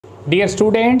Dear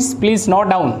students, please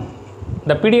note down.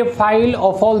 The PDF file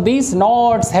of all these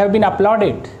notes have been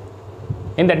uploaded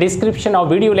in the description of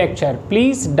video lecture.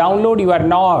 Please download your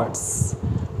notes.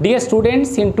 Dear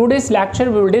students, in today's lecture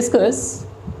we will discuss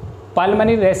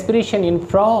pulmonary respiration in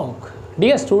frog.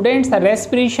 Dear students, the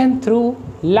respiration through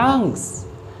lungs.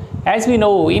 As we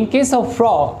know, in case of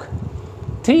frog,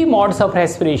 three modes of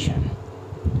respiration.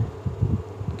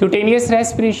 Cutaneous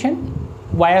respiration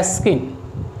via skin.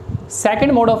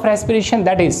 Second mode of respiration,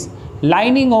 that is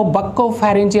lining of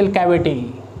buccopharyngeal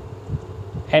cavity.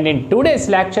 And in today's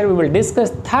lecture we will discuss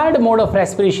third mode of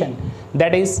respiration,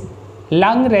 that is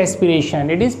lung respiration.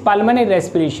 It is pulmonary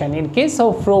respiration. In case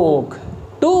of frog,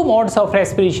 two modes of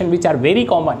respiration which are very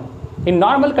common. In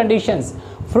normal conditions,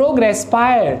 frog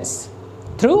respires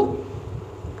through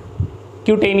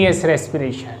cutaneous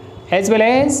respiration as well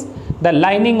as the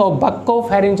lining of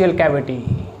buccopharyngeal cavity.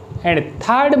 And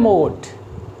third mode,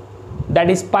 that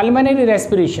is pulmonary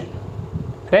respiration,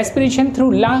 respiration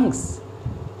through lungs.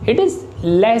 It is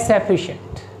less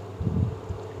efficient,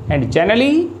 and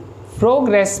generally frog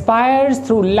respires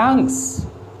through lungs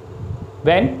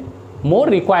when more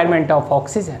requirement of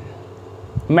oxygen.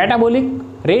 Metabolic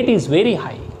rate is very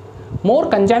high, more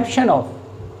consumption of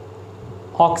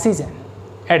oxygen.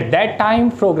 At that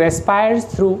time frog respires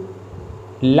through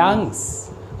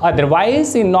lungs.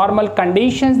 Otherwise, in normal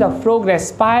conditions, the frog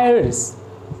respires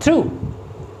through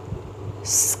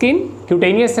skin,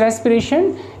 cutaneous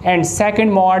respiration. And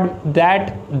second mode,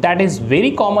 that is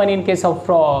very common in case of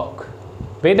frog,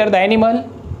 whether the animal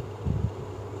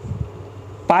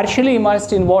partially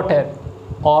immersed in water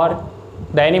or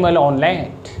the animal on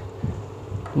land,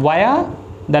 via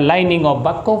the lining of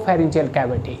buccopharyngeal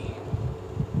cavity.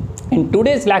 In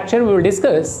today's lecture we will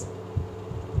discuss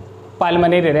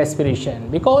pulmonary respiration,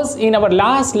 because in our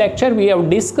last lecture we have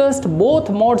discussed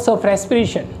both modes of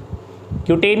respiration,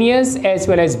 cutaneous as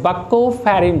well as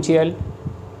buccopharyngeal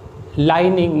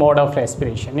lining mode of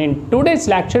respiration. In today's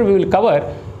lecture we will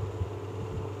cover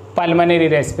pulmonary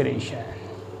respiration.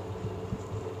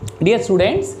 Dear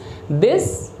students,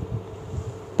 this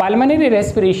pulmonary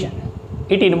respiration,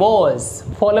 it involves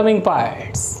following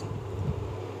parts: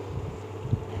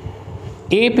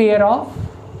 a pair of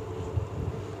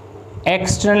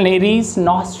external nares,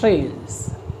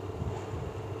 nostrils,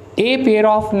 a pair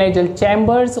of nasal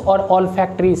chambers or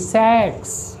olfactory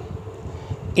sacs,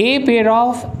 a pair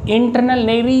of internal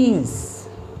nares,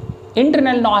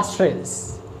 internal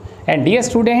nostrils. And dear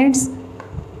students,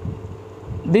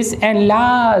 this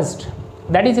enlarged,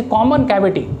 that is a common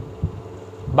cavity,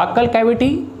 buccal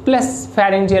cavity plus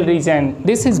pharyngeal region.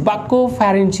 This is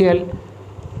buccopharyngeal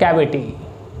cavity.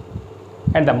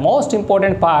 And the most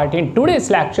important part in today's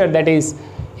lecture, that is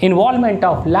involvement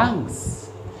of lungs.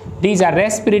 These are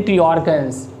respiratory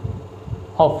organs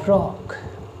of frog.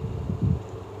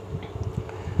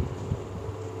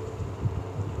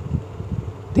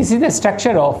 This is the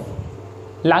structure of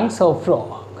lungs of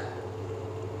frog.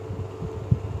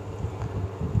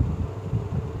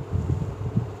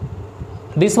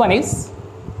 This one is,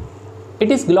 it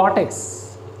is glottis.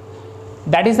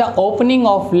 That is the opening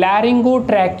of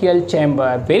laryngotracheal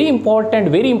chamber. Very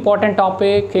important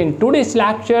topic in today's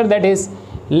lecture, that is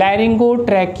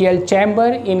laryngotracheal chamber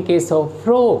in case of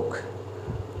frog.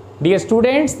 Dear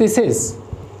students, this is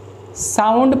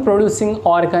sound producing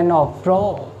organ of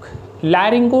frog,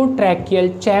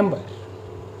 laryngotracheal chamber.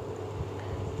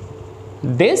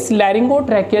 This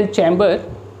laryngotracheal chamber,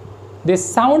 this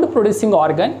sound producing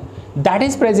organ, that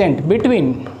is present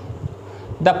between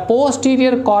the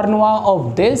posterior cornua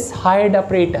of this hide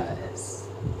apparatus.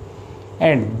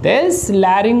 And this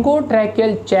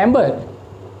laryngotracheal chamber,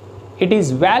 it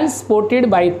is well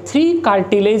supported by three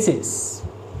cartilages,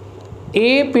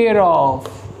 a pair of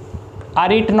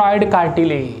arytenoid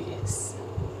cartilage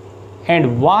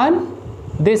and one,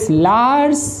 this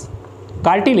large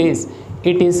cartilage,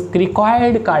 it is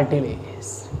cricoid cartilage.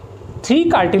 Three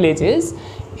cartilages,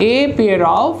 a pair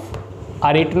of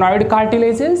arytenoid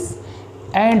cartilages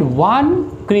and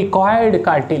one cricoid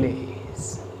cartilage.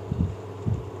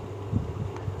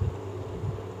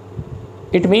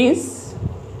 It means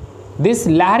this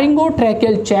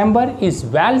laryngotracheal chamber is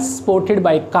well supported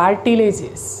by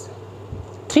cartilages,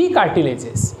 three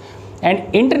cartilages,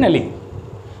 and internally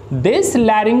this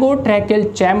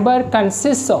laryngotracheal chamber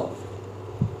consists of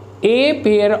a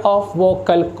pair of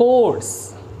vocal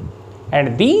cords,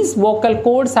 and these vocal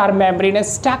cords are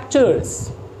membranous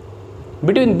structures.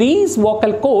 Between these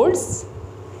vocal cords,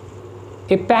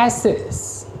 a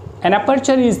passage, an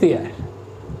aperture is there,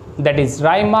 that is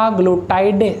rima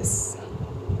glottis.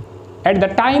 At the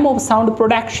time of sound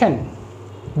production,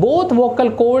 both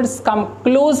vocal cords come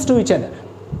close to each other.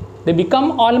 they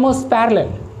become almost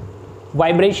parallel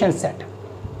vibration set.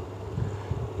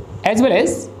 As well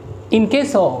as in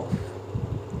case of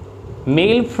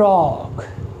male frog,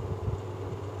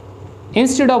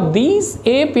 instead of these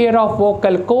a pair of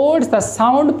vocal cords, the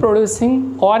sound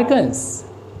producing organs,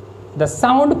 the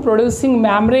sound producing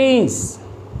membranes,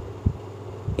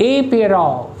 a pair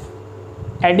of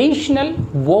additional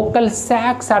vocal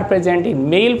sacs are present in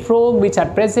male frog, which are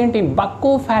present in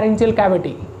buccopharyngeal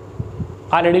cavity,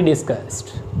 already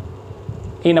discussed.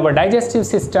 In our digestive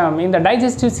system, in the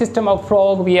digestive system of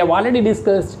frog, we have already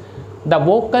discussed the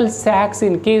vocal sacs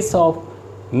in case of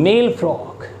male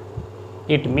frog.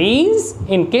 It means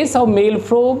in case of male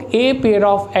frog, a pair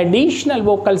of additional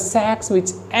vocal sacs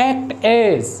which act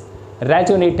as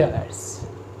resonators.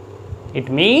 It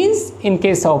means in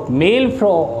case of male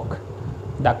frog,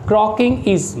 the croaking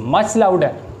is much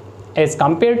louder as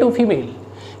compared to female,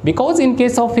 because in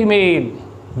case of female,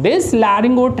 this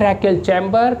laryngotracheal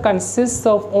chamber consists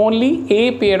of only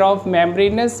a pair of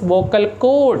membranous vocal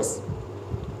cords,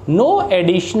 no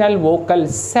additional vocal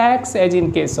sacs as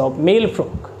in case of male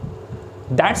frog.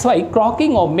 That's why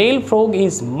croaking of male frog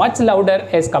is much louder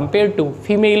as compared to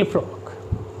female frog.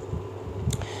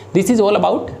 This is all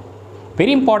about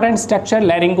very important structure,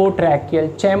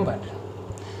 laryngotracheal chamber.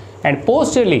 And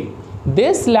posteriorly,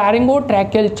 this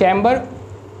laryngotracheal chamber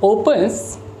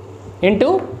opens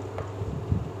into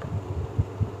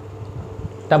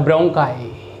the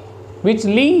bronchi, which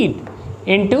lead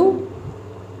into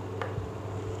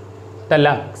the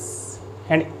lungs.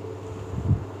 And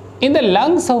in the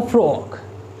lungs of frog,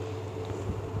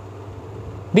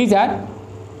 these are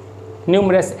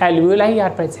numerous alveoli are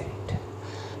present.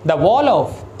 The wall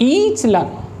of each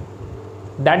lung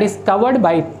that is covered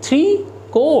by 3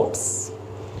 coats.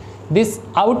 This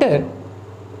outer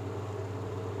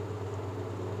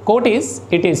coat is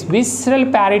visceral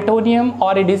peritoneum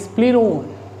or it is pleura.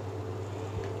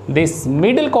 This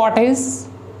middle coat is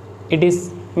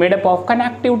made up of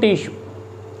connective tissue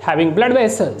having blood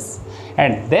vessels,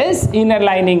 and this inner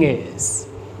lining is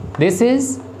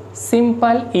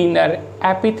simple inner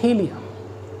epithelium.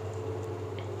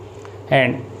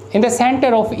 And in the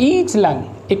center of each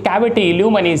lung, a cavity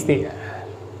lumen is there.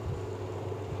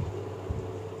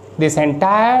 This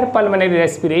entire pulmonary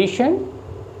respiration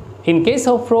in case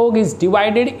of frog is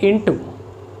divided into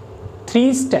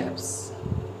 3 steps.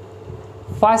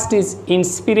 First is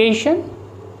inspiration,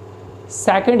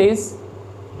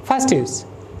 first is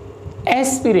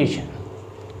aspiration,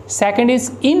 second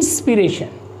is inspiration,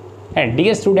 and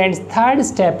dear students, third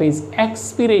step is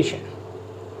expiration.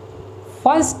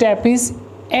 First step is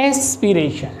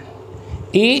aspiration,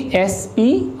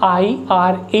 aspiration,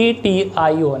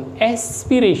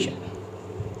 aspiration.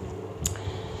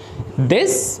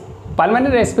 This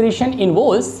pulmonary respiration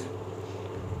involves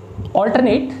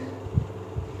alternate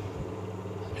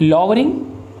lowering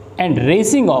and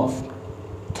raising of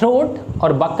throat or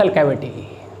buccal cavity.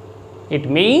 It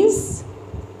means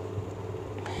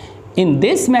in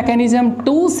this mechanism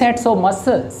 2 sets of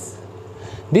muscles.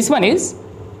 This one is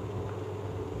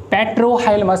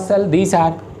petrohyoid muscle, these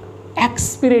are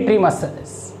expiratory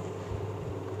muscles,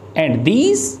 and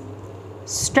these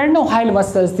sternohyoid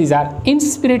muscles, these are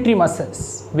inspiratory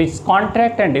muscles which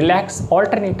contract and relax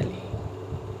alternately.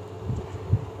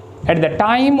 At the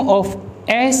time of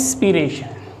aspiration,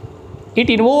 it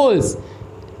involves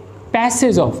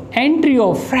passage of entry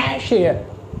of fresh air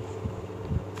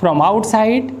from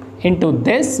outside into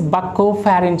this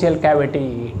buccopharyngeal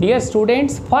cavity. Dear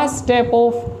students, first step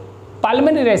of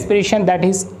pulmonary respiration, that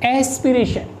is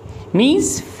aspiration,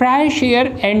 means fresh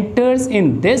air enters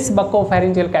in this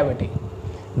buccopharyngeal cavity.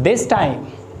 This time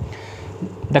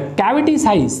the cavity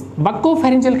size,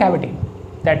 buccopharyngeal cavity,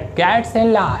 that gets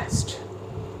enlarged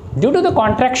due to the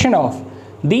contraction of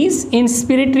these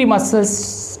inspiratory muscles,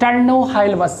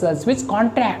 sternohyoid muscles, which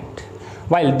contract,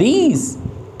 while these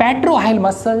petrohyoid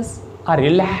muscles are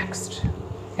relaxed.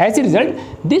 As a result,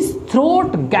 this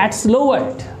throat gets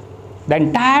lowered, the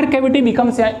entire cavity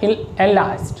becomes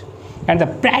enlarged, and the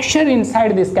pressure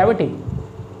inside this cavity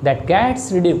that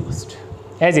gets reduced.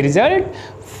 As a result,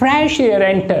 fresh air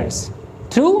enters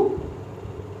through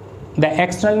the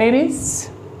external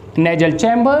nares, nasal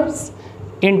chambers,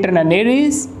 internal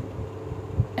nares,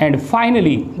 and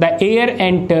finally the air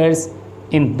enters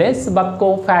in this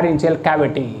buccopharyngeal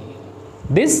cavity.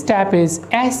 This step is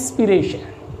aspiration.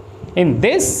 In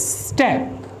this step,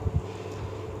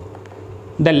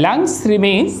 the lungs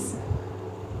remains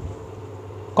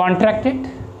contracted,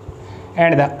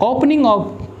 and the opening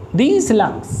of these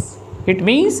lungs, it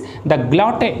means the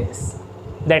glottis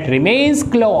that remains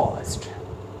closed.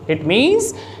 It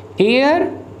means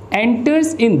air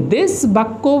enters in this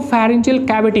buccopharyngeal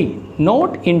cavity,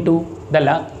 not into the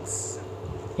lungs.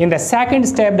 In the second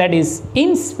step, that is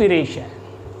inspiration.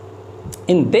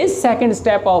 In this second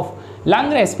step of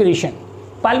lung respiration,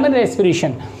 pulmonary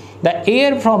respiration, the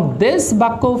air from this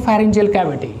buccopharyngeal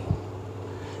cavity,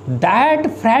 that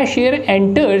fresh air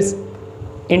enters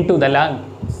into the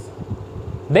lungs.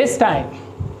 This time,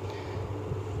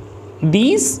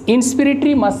 these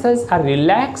inspiratory muscles are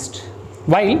relaxed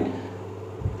while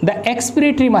the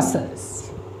expiratory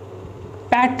muscles,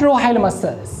 petrohile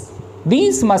muscles,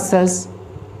 these muscles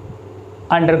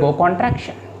undergo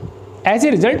contraction. As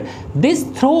a result, this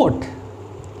throat,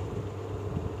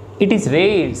 it is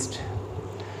raised.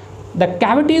 The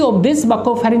cavity of this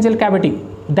buccopharyngeal cavity,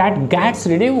 that gets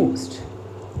reduced.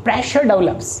 Pressure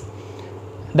develops.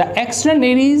 The external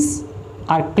nares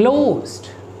are closed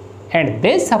and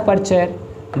this aperture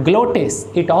glottis,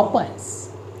 it opens.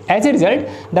 As a result,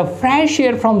 the fresh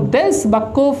air from this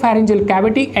buccopharyngeal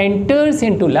cavity enters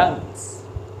into lungs.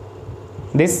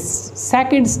 This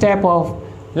second step of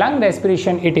lung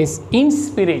respiration, it is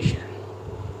inspiration.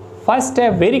 First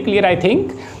step, very clear I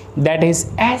think, that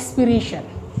is aspiration.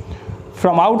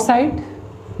 From outside,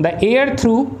 the air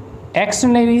through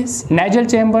external nares, nasal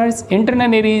chambers, internal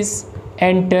nares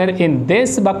enter in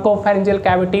this buccopharyngeal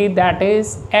cavity, that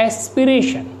is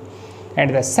aspiration.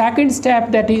 And the second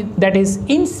step, that is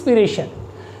inspiration.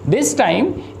 This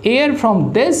time, air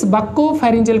from this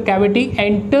buccopharyngeal cavity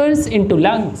enters into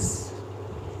lungs.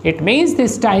 It means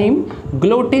this time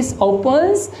glottis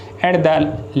opens and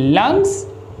the lungs,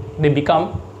 they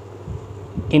become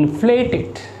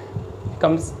inflated,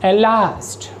 becomes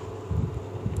enlarged.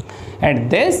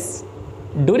 And this,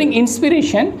 during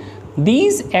inspiration,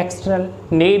 these external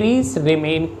nares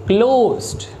remain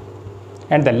closed.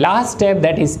 And the last step,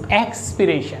 that is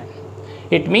expiration.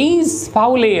 It means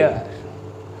foul air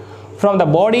from the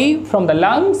body, from the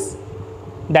lungs,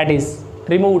 that is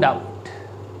removed out.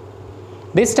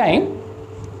 This time,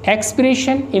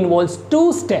 expiration involves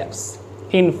two steps.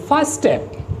 In first step,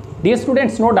 dear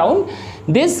students, note down,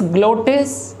 this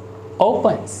glottis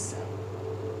opens.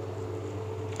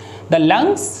 The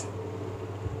lungs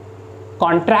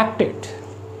contracted.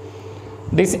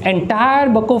 This entire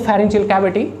buccopharyngeal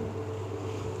cavity,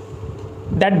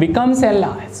 that becomes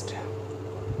enlarged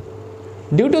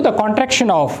due to the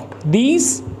contraction of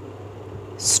these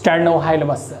sternohyoid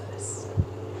muscles.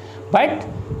 But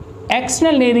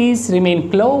external nares remain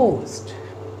closed.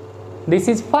 This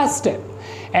is first step.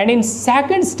 And in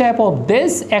second step of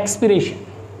this expiration,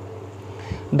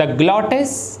 the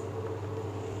glottis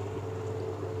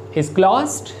is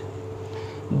closed.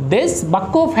 This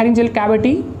buccopharyngeal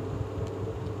cavity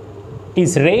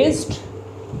is raised.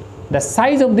 The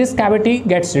size of this cavity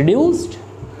gets reduced.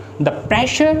 The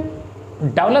pressure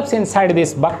develops inside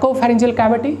this buccopharyngeal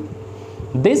cavity.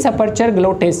 This aperture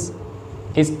glottis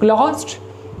is closed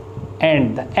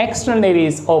and the external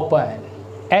nares open.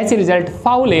 As a result,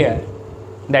 foul air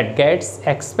that gets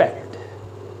expelled.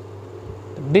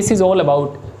 This is all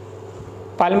about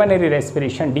pulmonary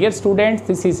respiration. Dear students,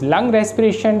 this is lung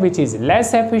respiration, which is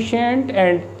less efficient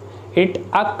and it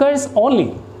occurs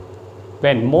only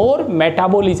when more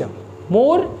metabolism,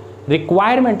 more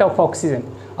requirement of oxygen.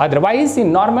 Otherwise,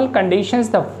 in normal conditions,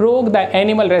 the frog, the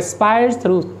animal respires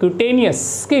through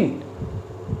cutaneous skin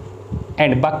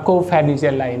and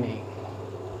buccopharyngeal lining.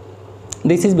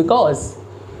 This is because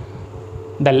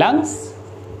the lungs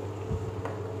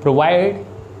provide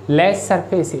less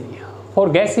surface area for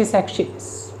gaseous exchange,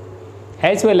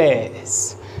 as well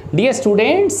as, dear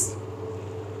students,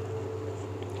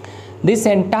 this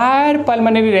entire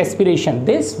pulmonary respiration,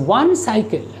 this one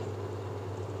cycle,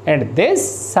 and this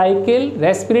cycle,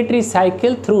 respiratory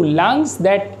cycle through lungs,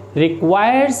 that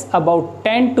requires about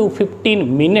 10 to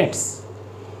 15 minutes.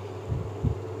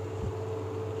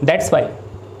 That's why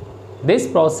this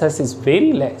process is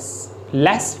very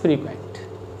less frequent,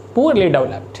 poorly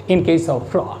developed in case of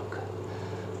frog.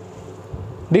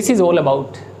 This is all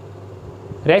about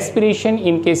respiration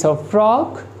in case of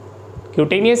frog,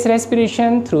 cutaneous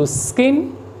respiration through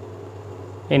skin.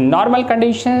 In normal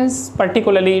conditions,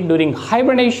 particularly during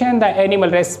hibernation, the animal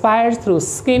respires through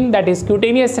skin, that is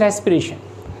cutaneous respiration.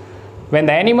 When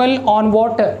the animal on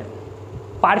water,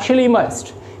 partially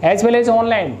immersed, as well as on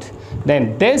land,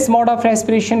 then this mode of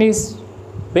respiration is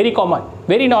very common,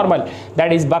 very normal,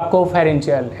 that is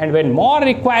buccopharyngeal. And when more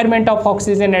requirement of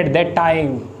oxygen at that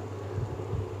time,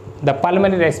 the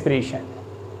pulmonary respiration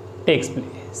takes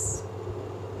place.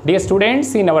 Dear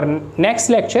students, in our next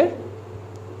lecture,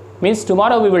 means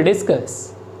tomorrow, we will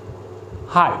discuss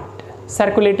heart,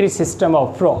 circulatory system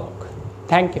of frog.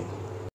 Thank you.